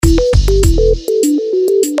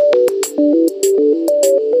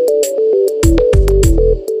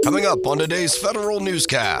up on today's Federal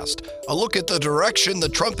Newscast. A look at the direction the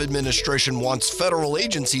Trump administration wants federal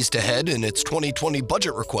agencies to head in its 2020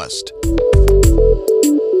 budget request.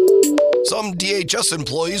 Some DHS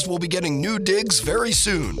employees will be getting new digs very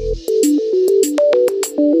soon.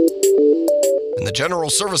 And the General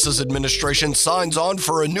Services Administration signs on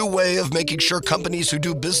for a new way of making sure companies who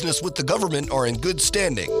do business with the government are in good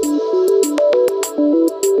standing.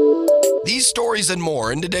 These stories and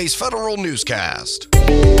more in today's Federal Newscast.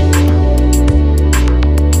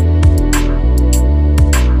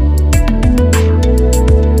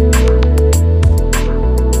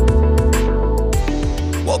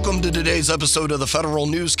 Welcome to today's episode of the Federal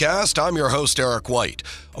Newscast. I'm your host, Eric White.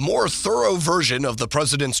 A more thorough version of the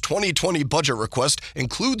president's 2020 budget request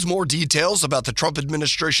includes more details about the Trump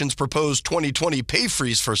administration's proposed 2020 pay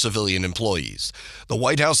freeze for civilian employees. The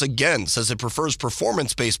White House again says it prefers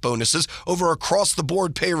performance-based bonuses over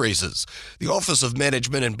across-the-board pay raises. The Office of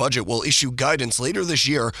Management and Budget will issue guidance later this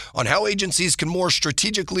year on how agencies can more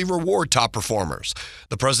strategically reward top performers.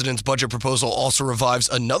 The president's budget proposal also revives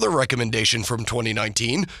another recommendation from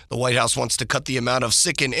 2019. The White House wants to cut the amount of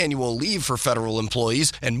sick and annual leave for federal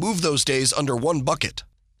employees and move those days under one bucket.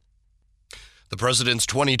 The president's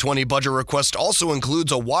 2020 budget request also includes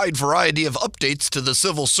a wide variety of updates to the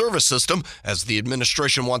civil service system, as the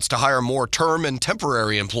administration wants to hire more term and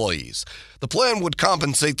temporary employees. The plan would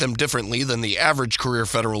compensate them differently than the average career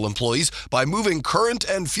federal employees by moving current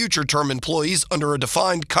and future term employees under a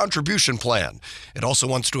defined contribution plan. It also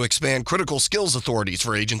wants to expand critical skills authorities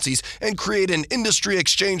for agencies and create an industry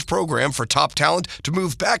exchange program for top talent to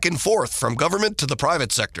move back and forth from government to the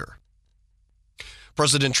private sector.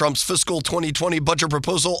 President Trump's fiscal 2020 budget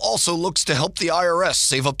proposal also looks to help the IRS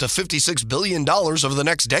save up to $56 billion over the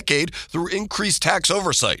next decade through increased tax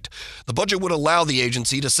oversight. The budget would allow the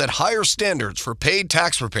agency to set higher standards for paid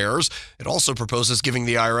tax preparers. It also proposes giving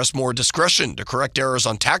the IRS more discretion to correct errors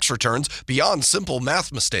on tax returns beyond simple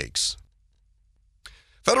math mistakes.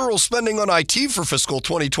 Federal spending on IT for fiscal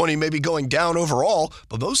 2020 may be going down overall,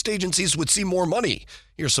 but most agencies would see more money.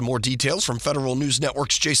 Here's some more details from Federal News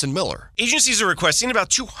Network's Jason Miller. Agencies are requesting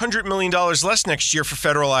about $200 million less next year for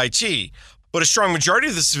federal IT. But a strong majority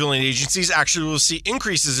of the civilian agencies actually will see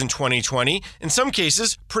increases in 2020, in some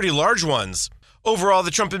cases, pretty large ones. Overall,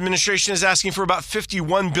 the Trump administration is asking for about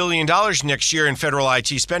 $51 billion next year in federal IT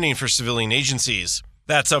spending for civilian agencies.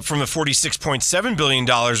 That's up from the $46.7 billion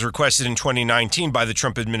requested in 2019 by the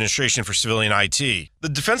Trump administration for civilian IT. The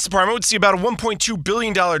Defense Department would see about a $1.2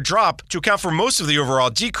 billion drop to account for most of the overall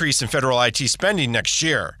decrease in federal IT spending next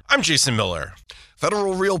year. I'm Jason Miller.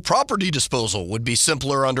 Federal real property disposal would be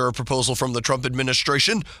simpler under a proposal from the Trump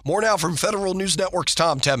administration. More now from Federal News Network's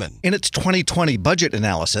Tom Temin. In its 2020 budget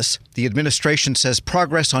analysis, the administration says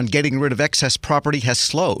progress on getting rid of excess property has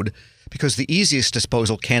slowed because the easiest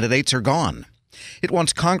disposal candidates are gone. It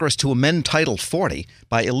wants Congress to amend Title 40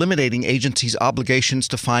 by eliminating agencies' obligations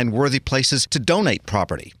to find worthy places to donate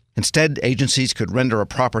property. Instead, agencies could render a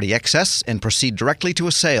property excess and proceed directly to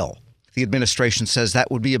a sale. The administration says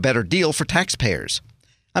that would be a better deal for taxpayers.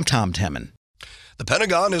 I'm Tom Temin. The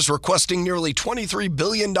Pentagon is requesting nearly $23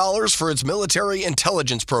 billion for its military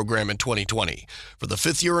intelligence program in 2020. For the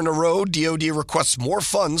fifth year in a row, DoD requests more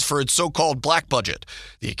funds for its so-called black budget.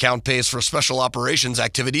 The account pays for special operations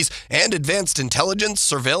activities and advanced intelligence,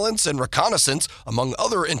 surveillance, and reconnaissance, among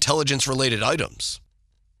other intelligence-related items.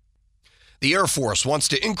 The Air Force wants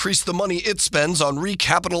to increase the money it spends on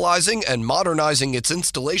recapitalizing and modernizing its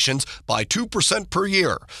installations by 2% per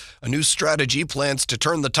year. A new strategy plans to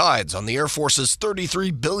turn the tides on the Air Force's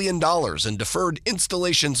 $33 billion in deferred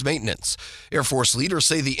installations maintenance. Air Force leaders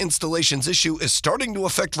say the installations issue is starting to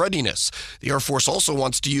affect readiness. The Air Force also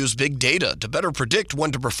wants to use big data to better predict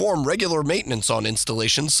when to perform regular maintenance on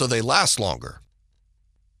installations so they last longer.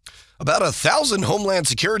 About 1,000 Homeland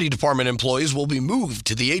Security Department employees will be moved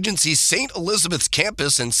to the agency's St. Elizabeth's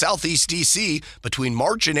campus in Southeast D.C. between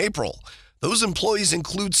March and April. Those employees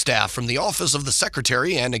include staff from the Office of the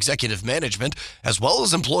Secretary and Executive Management, as well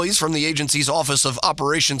as employees from the agency's Office of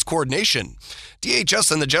Operations Coordination.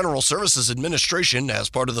 DHS and the General Services Administration, as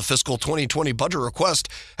part of the fiscal 2020 budget request,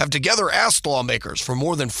 have together asked lawmakers for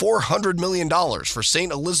more than $400 million for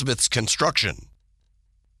St. Elizabeth's construction.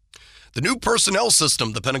 The new personnel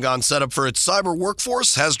system the Pentagon set up for its cyber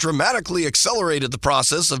workforce has dramatically accelerated the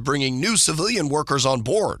process of bringing new civilian workers on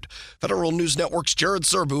board. Federal News Network's Jared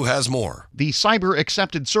Serbu has more. The Cyber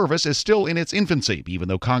Accepted Service is still in its infancy, even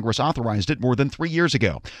though Congress authorized it more than 3 years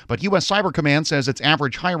ago. But U.S. Cyber Command says its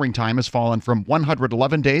average hiring time has fallen from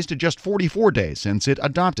 111 days to just 44 days since it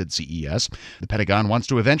adopted CES. The Pentagon wants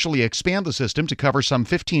to eventually expand the system to cover some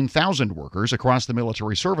 15,000 workers across the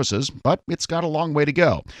military services, but it's got a long way to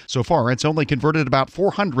go. So far, it's only converted about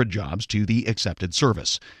 400 jobs to the accepted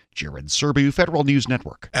service. Jared Serbu, Federal News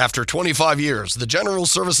Network. After 25 years, the General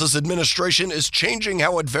Services Administration is changing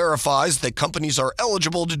how it verifies that companies are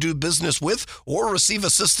eligible to do business with or receive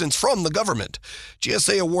assistance from the government.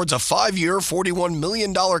 GSA awards a 5-year, $41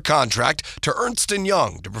 million contract to Ernst &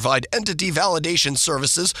 Young to provide entity validation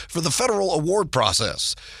services for the federal award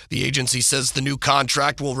process. The agency says the new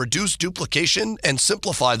contract will reduce duplication and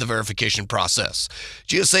simplify the verification process.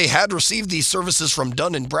 GSA had received these services from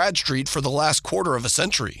Dun & Bradstreet for the last quarter of a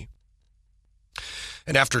century.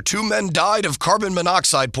 And after 2 men died of carbon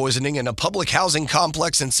monoxide poisoning in a public housing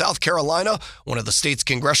complex in South Carolina, one of the state's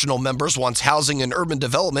congressional members wants Housing and Urban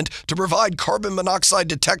Development to provide carbon monoxide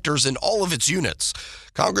detectors in all of its units.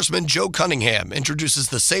 Congressman Joe Cunningham introduces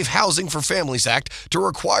the Safe Housing for Families Act to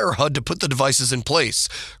require HUD to put the devices in place.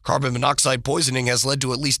 Carbon monoxide poisoning has led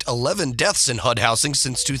to at least 11 deaths in HUD housing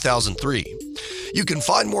since 2003. You can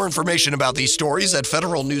find more information about these stories at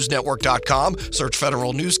federalnewsnetwork.com. Search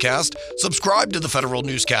Federal Newscast. Subscribe to the Federal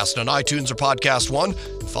Newscast on iTunes or Podcast One.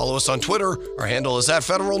 Follow us on Twitter. Our handle is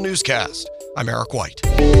 @Federal Newscast. I'm Eric White.